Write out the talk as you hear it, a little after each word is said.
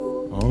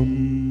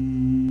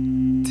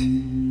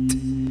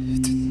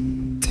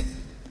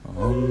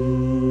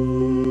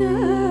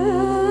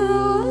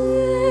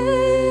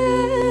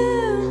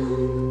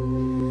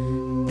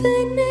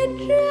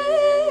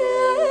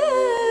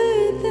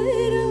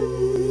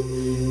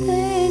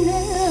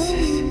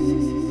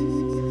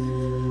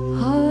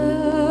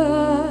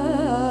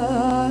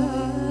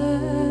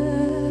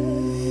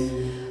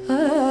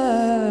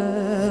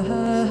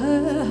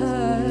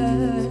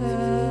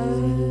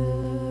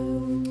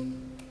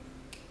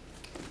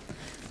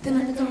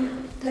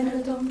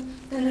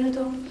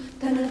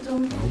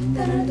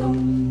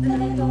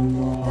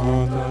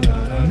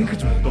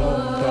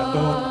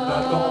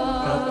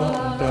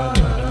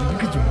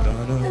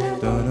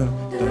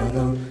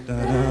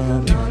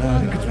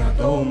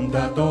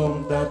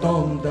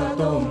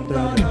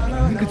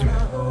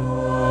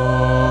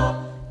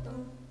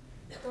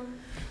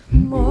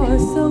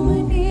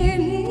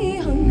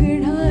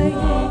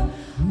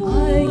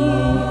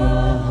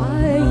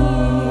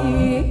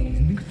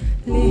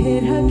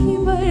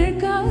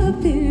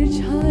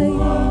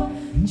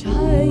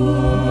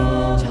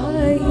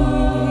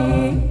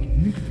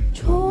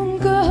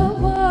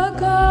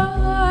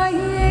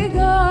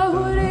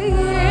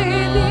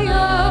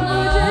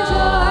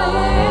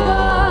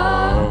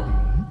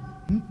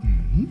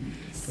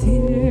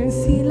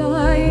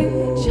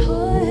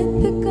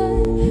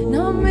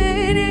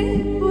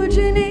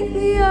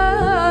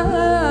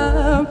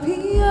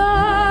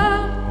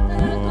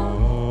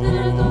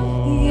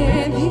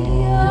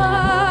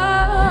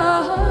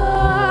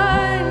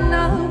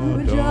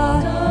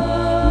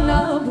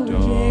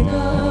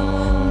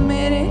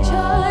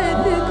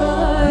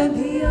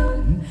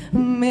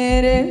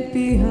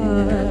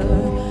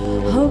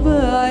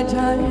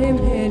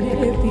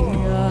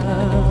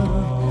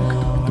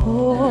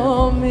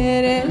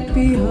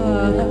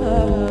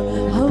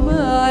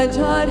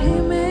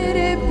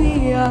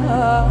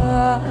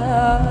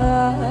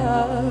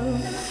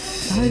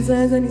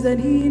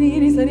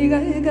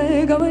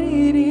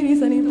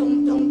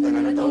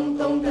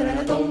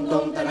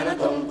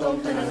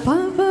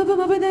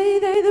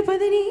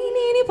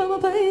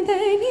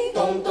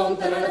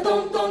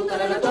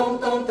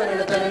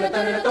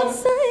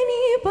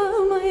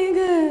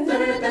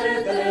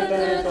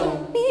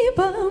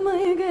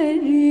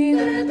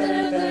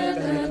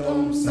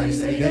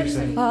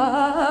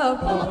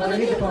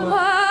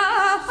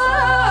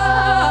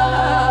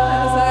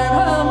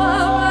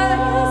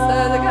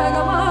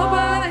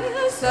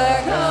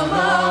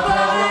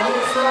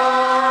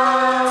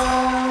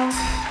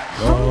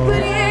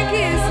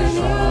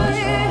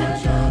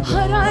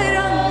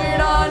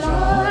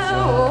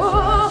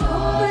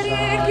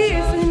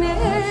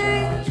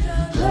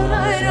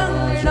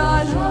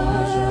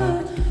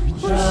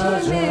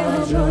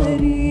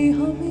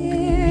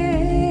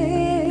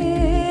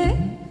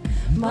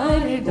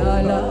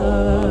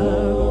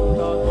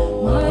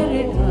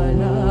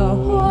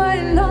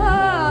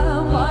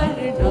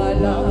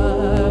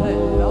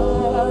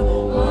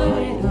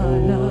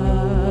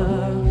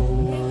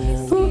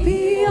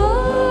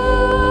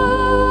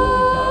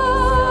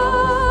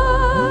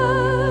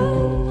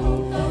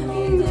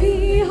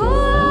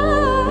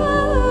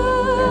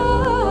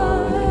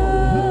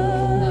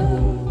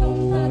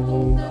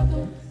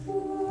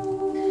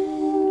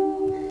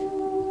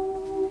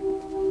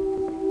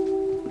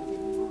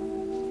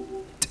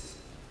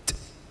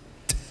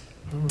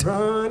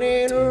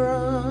Running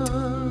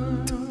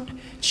around,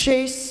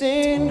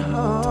 chasing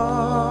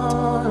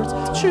hearts,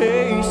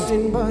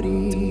 chasing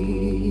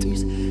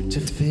bodies to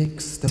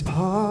fix the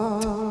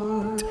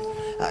part.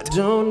 I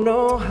don't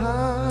know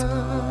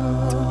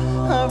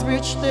how I've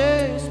reached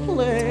this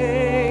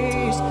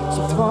place,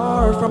 so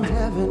far from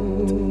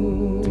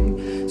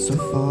heaven, so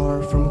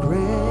far from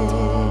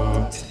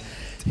grace.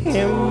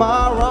 Am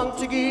I wrong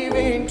to give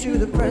in to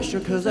the pressure?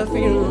 Cause I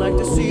feel like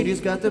the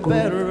city's got the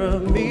better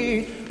of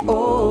me.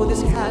 Oh,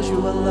 this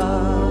casual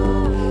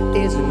love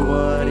isn't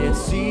what it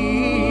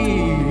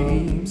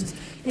seems.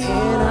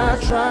 And I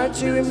try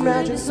to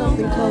imagine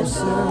something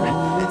closer,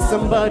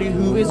 somebody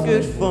who is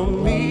good for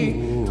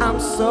me. I'm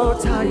so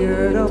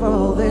tired of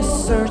all this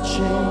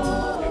searching.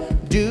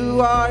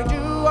 Do I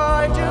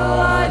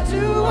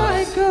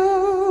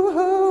go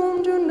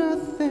home, do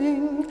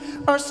nothing,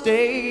 or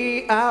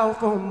stay out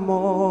for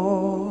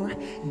more?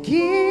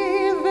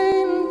 Give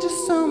in to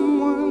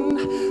someone,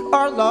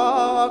 or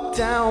lock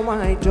down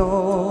my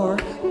door?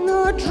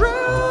 Not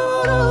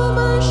drown all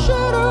my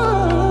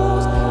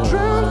shadows,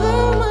 drown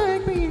them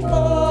like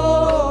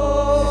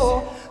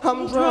before.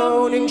 I'm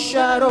drowning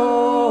shadows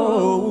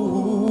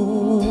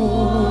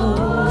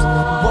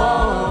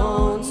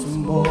once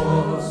more.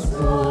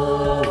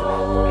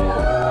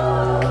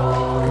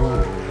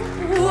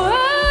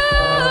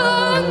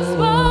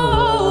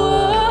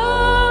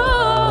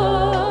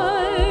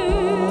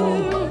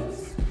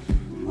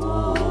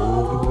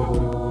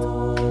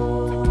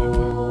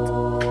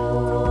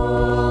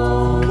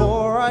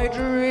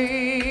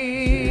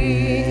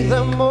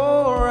 The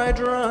more I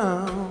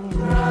drown,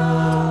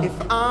 if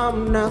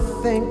I'm not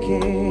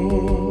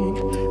thinking,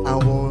 I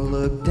won't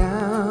look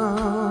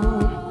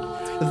down.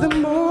 the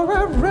more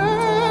I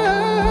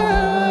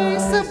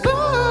rise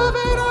above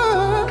it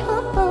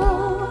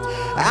all.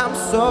 I'm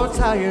so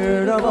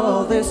tired of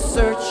all this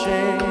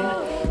searching.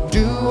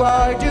 Do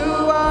I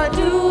go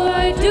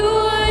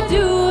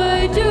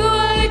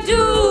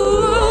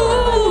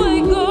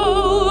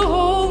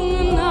home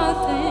with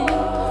nothing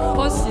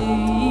or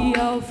see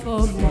out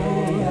for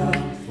more?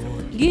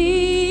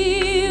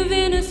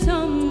 Giving to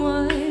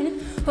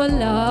someone or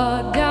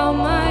lock down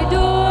my